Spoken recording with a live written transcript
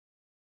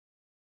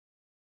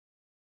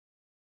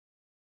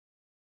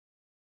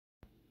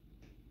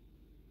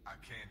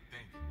can't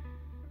think.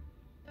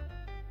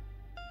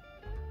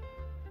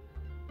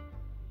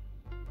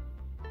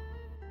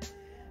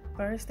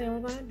 First thing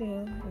we're going to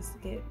do is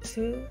get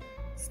 2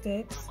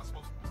 sticks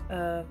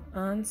of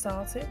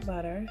unsalted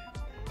butter,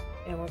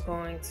 and we're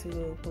going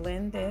to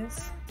blend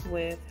this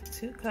with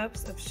 2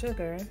 cups of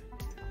sugar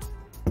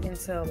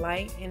until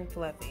light and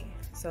fluffy.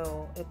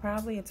 So it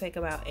probably will take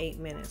about 8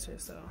 minutes or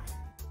so.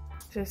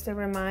 Just a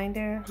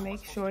reminder,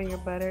 make sure your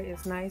butter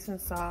is nice and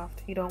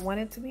soft. You don't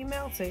want it to be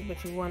melted,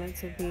 but you want it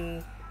to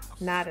be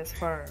not as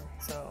firm.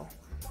 So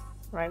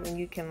right when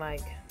you can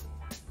like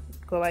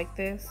go like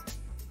this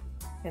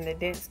and the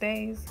dent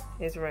stays,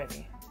 it's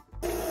ready.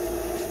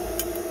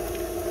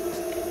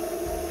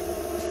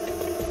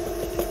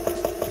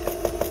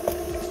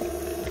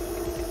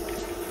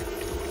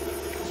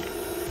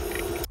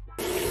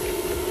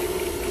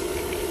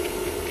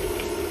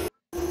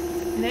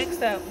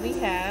 Next up, we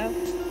have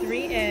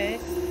 3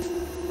 eggs,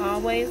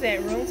 always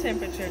at room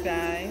temperature,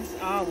 guys,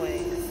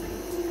 always.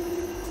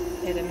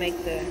 It'll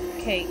make the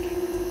cake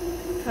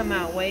come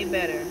out way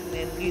better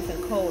than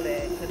using cold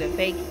eggs. It'll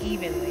bake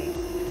evenly.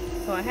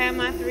 So I have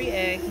my 3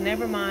 eggs,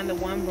 never mind the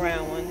 1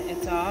 brown one,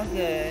 it's all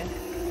good.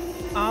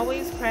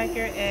 Always crack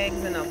your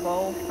eggs in a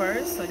bowl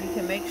first so you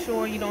can make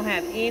sure you don't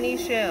have any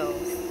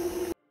shells.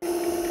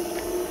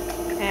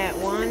 Add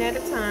 1 at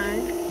a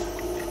time.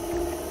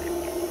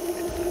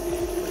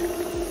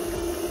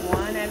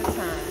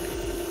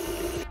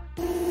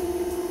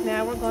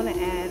 Now we're going to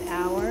add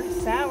our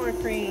sour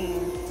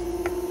cream,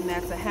 and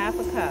that's a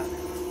 ½ cup.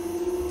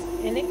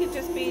 And it could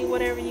just be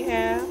whatever you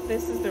have.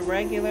 This is the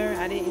regular.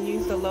 I didn't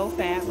use the low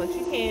fat, but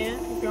you can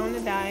if you're on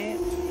the diet.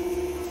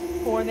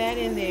 Pour that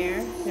in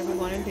there. Then we're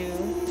going to do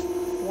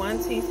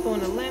 1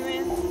 teaspoon of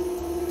lemon,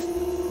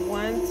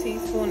 1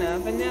 teaspoon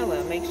of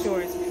vanilla. Make sure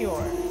it's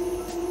pure.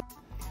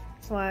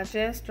 So I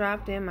just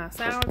dropped in my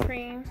sour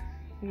cream.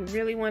 You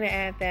really want to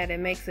add that. It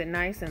makes it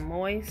nice and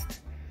moist.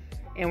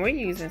 And we're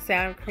using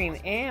sour cream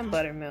and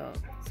buttermilk,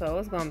 so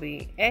it's going to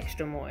be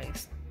extra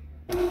moist.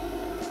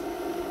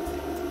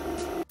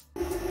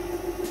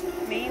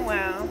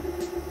 Meanwhile,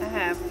 I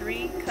have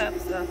 3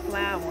 cups of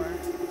flour,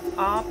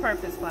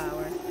 all-purpose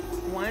flour,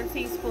 1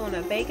 teaspoon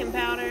of baking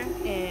powder,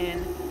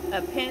 and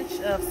a pinch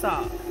of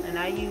salt. And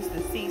I use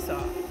the sea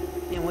salt.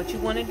 And what you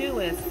want to do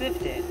is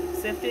sift it.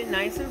 Sift it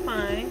nice and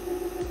fine,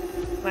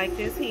 like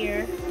this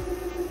here,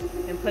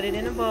 and put it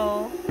in a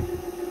bowl.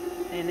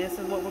 And this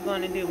is what we're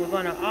going to do. We're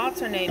going to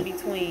alternate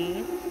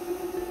between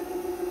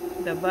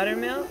the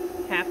buttermilk,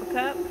 ½ a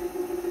cup,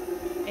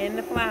 and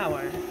the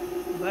flour.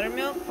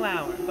 Buttermilk,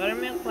 flour,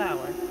 buttermilk,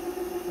 flour.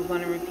 We're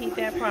going to repeat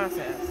that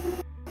process.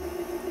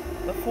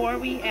 Before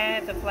we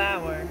add the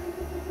flour,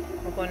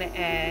 we're going to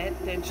add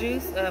the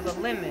juice of a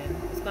lemon.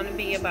 It's going to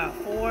be about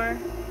 4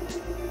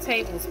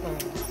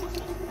 tablespoons.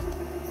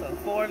 So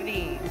 4 of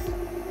these.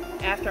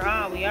 After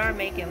all, we are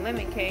making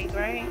lemon cake,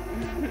 right?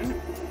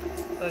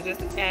 So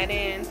just add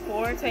in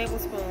 4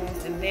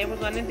 tablespoons, and then we're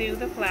going to do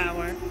the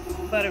flour,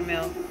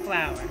 buttermilk,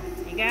 flour.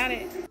 You got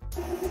it?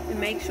 And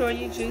make sure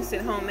you juice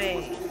it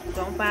homemade.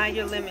 Don't buy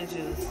your lemon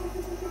juice.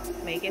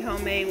 Make it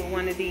homemade with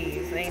one of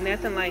these. Ain't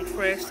nothing like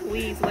fresh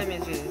squeezed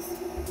lemon juice.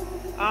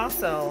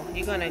 Also,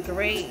 you're going to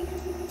grate.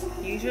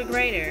 Use your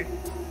grater.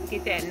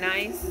 Get that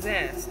nice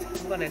zest.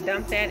 I'm going to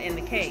dump that in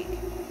the cake.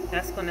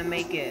 That's going to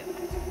make it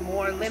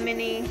more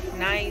lemony,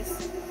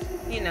 nice.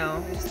 You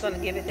know, it's going to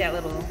give it that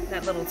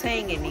little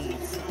tang it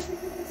needs.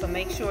 So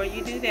make sure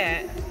you do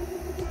that.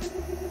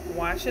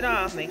 Wash it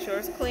off. Make sure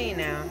it's clean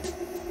now.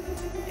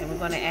 And we're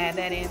going to add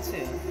that in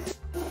too.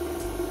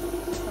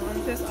 So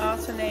I'm just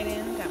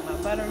alternating. Got my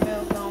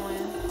buttermilk going.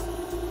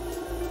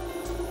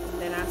 And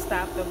then I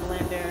stop the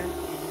blender.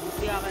 And you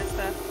see all that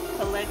stuff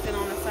collected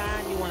on the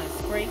side? You want to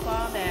scrape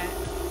all that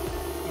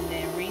and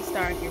then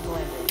restart your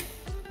blender.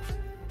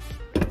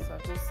 So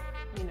just,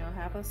 you know,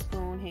 have a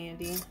spoon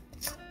handy.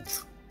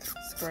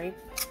 Scrape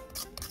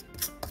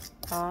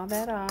all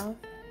that off,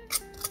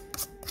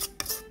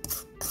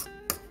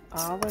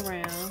 all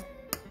around,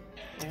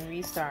 and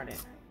restart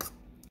it.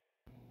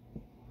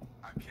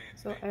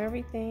 So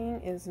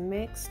everything is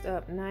mixed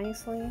up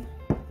nicely.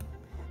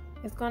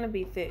 It's going to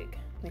be thick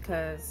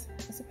because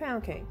it's a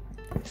pound cake.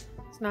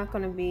 It's not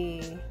going to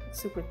be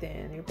super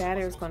thin. Your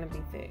batter is going to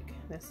be thick.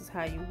 This is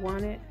how you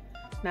want it.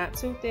 Not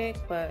too thick,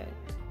 but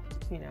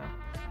you know,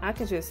 I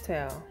can just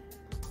tell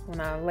when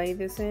I lay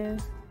this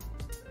in.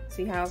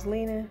 See how it's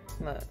leaning?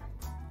 Look,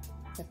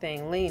 the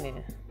thing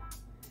leaning.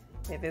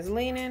 If it's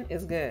leaning,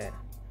 it's good.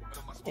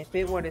 If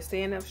it were to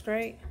stand up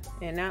straight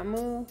and not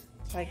move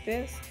like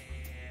this,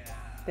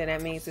 then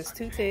that means it's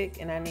too thick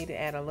and I need to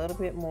add a little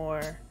bit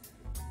more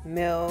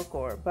milk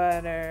or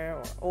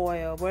butter or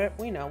oil,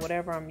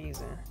 whatever I'm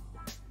using.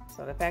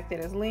 So the fact that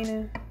it's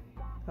leaning,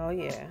 oh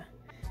yeah,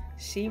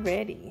 she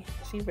ready.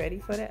 She ready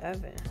for the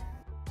oven.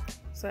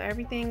 So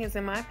everything is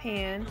in my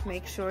pan.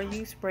 Make sure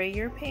you spray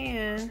your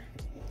pan.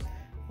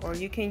 Or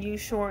you can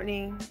use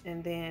shortening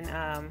and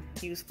then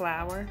use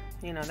flour.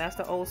 You know, that's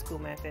the old school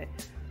method.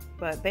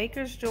 But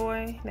Baker's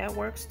Joy, that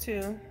works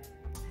too.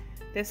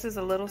 This is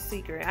a little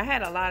secret. I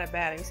had a lot of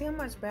batter. You see how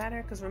much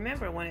batter? Because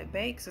remember, when it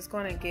bakes, it's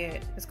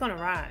gonna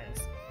rise.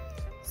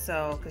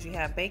 So, because you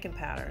have baking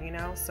powder, you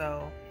know.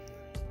 So,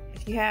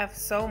 if you have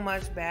so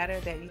much batter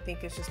that you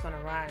think it's just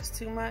gonna rise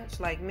too much,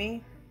 like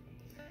me,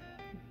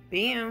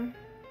 bam,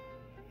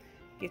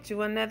 get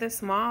you another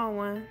small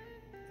one.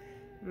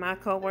 My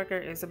coworker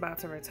is about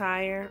to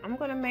retire. I'm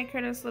gonna make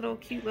her this little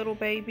cute little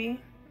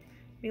baby.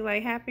 Be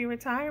like, happy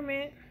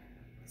retirement.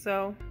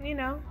 So, you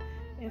know,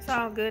 it's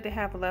all good to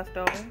have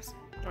leftovers,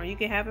 or you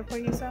can have it for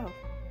yourself.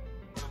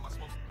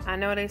 I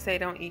know they say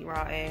don't eat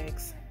raw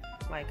eggs,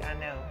 like I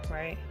know,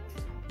 right?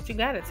 But you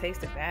gotta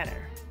taste the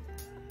batter.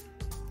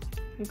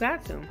 You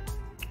got to.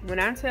 When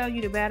I tell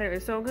you the batter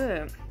is so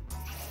good,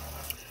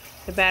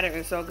 the batter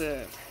is so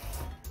good.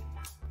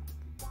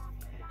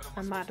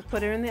 I'm about to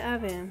put her in the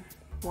oven.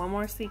 One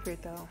more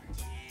secret though.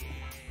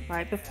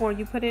 Right before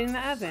you put it in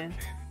the oven,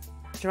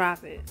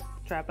 drop it.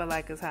 Drop it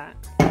like it's hot.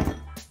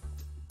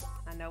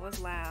 I know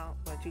it's loud,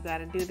 but you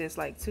gotta do this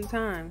like 2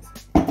 times.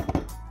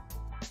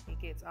 It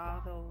gets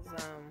all those,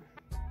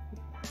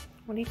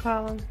 what do you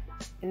call them?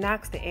 It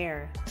knocks the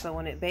air. So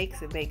when it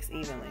bakes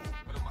evenly.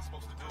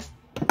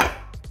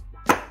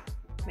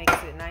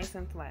 Makes it nice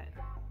and flat.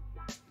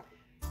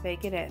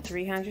 Bake it at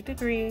 300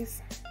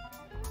 degrees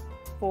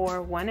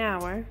for 1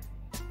 hour.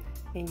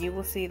 And you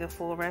will see the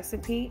full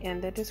recipe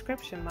in the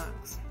description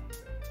box.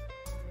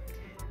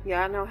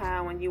 Y'all know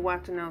how when you're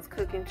watching those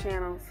cooking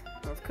channels,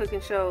 those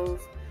cooking shows,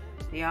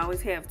 they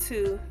always have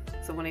 2.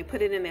 So when they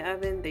put it in the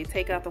oven, they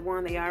take out the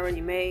one they already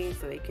made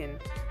so they can,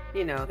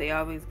 you know, they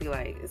always be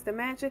like, it's the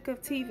magic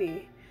of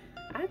TV.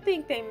 I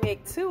think they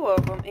make 2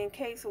 of them in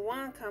case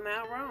one come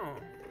out wrong.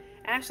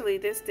 Actually,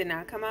 this did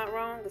not come out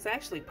wrong. It's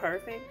actually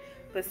perfect.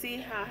 But see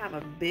how I have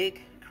a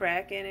big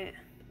crack in it?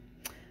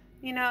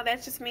 You know,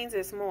 that just means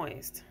it's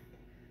moist.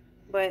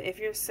 But if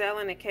you're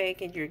selling a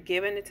cake and you're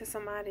giving it to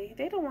somebody,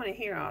 they don't want to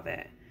hear all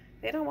that.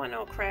 They don't want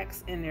no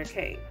cracks in their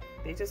cake.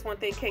 They just want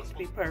their cake to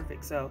be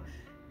perfect. So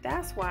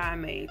that's why I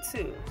made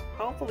 2.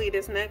 Hopefully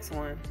this next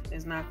one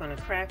is not going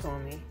to crack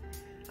on me.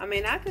 I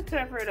mean, I could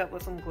cover it up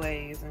with some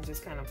glaze and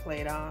just kind of play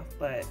it off,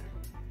 but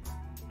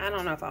I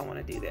don't know if I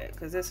want to do that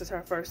because this is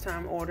her first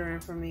time ordering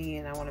from me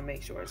and I want to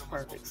make sure it's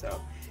perfect.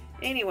 So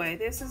anyway,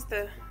 this is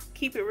the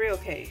Keep It Real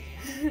cake.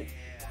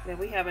 Then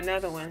we have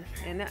another one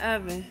in the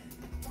oven.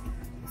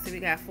 See, we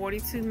got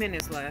 42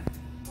 minutes left.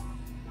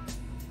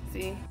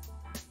 See?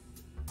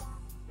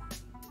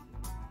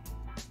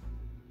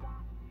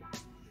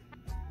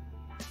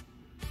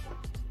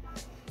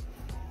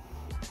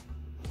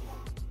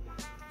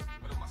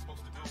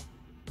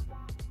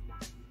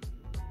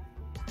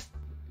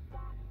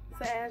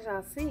 So as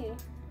y'all see,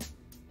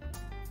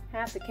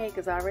 half the cake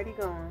is already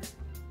gone.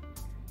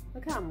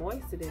 Look how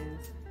moist it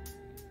is.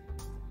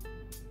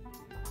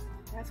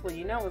 That's when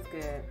you know it's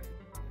good.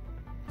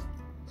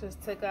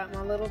 Just took out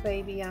my little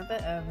baby out the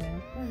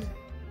oven.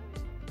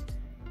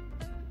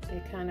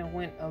 It kind of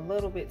went a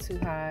little bit too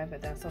high,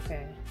 but that's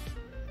okay.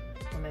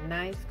 When the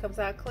knife comes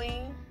out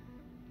clean,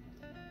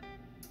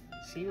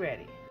 she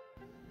ready.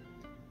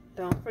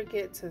 Don't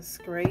forget to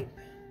scrape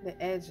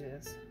the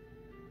edges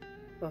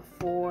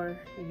before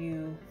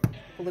you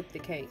flip the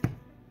cake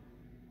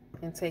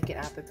and take it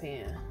out the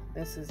pan.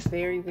 This is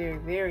very, very,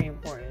 very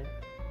important.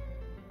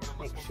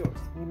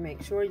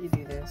 Make sure you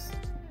do this.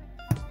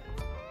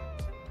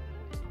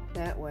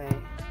 That way,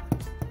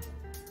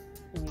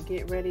 when you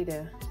get ready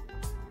to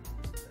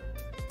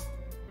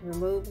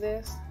remove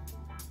this,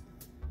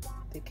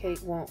 the cake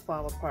won't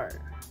fall apart.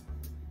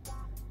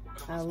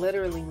 I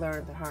literally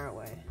learned the hard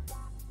way.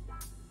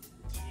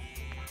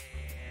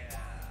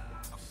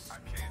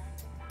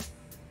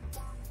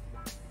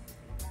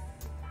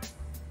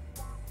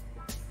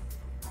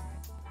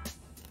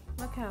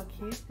 Look how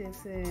cute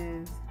this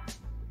is.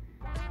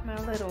 My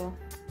little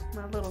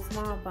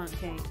small bundt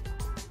cake.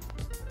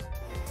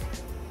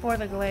 For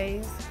the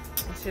glaze,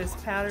 it's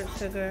just powdered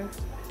sugar,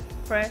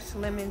 fresh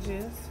lemon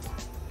juice,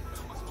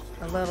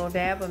 a little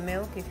dab of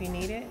milk if you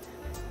need it,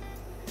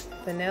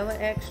 vanilla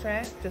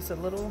extract, just a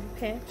little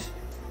pinch,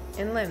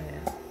 and lemon.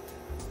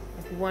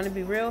 If you want to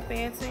be real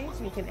fancy,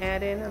 you can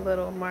add in a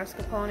little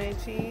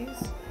mascarpone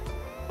cheese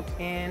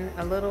and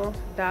a little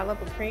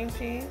dollop of cream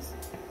cheese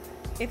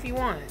if you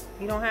want.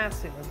 You don't have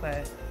to,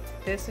 but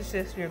this is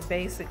just your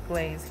basic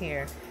glaze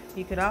here.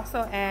 You could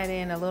also add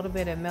in a little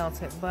bit of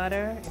melted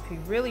butter if you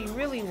really,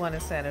 really want to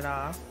set it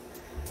off.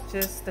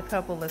 Just a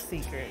couple of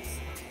secrets.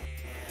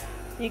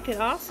 You could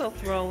also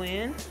throw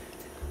in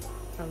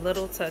a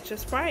little touch of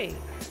Sprite.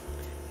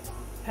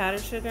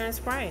 Powdered sugar and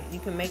Sprite. You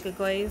can make a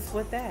glaze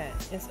with that.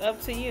 It's up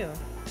to you.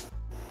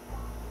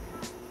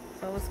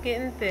 So it's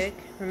getting thick.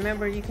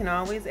 Remember, you can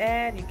always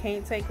add, you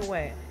can't take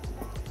away.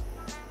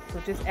 So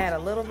just add a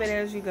little bit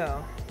as you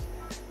go.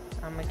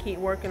 I'm gonna keep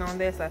working on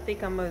this. I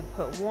think I'm gonna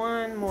put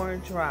one more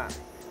drop.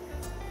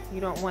 You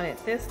don't want it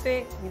this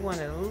thick, you want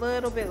it a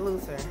little bit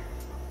looser,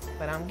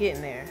 but I'm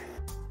getting there.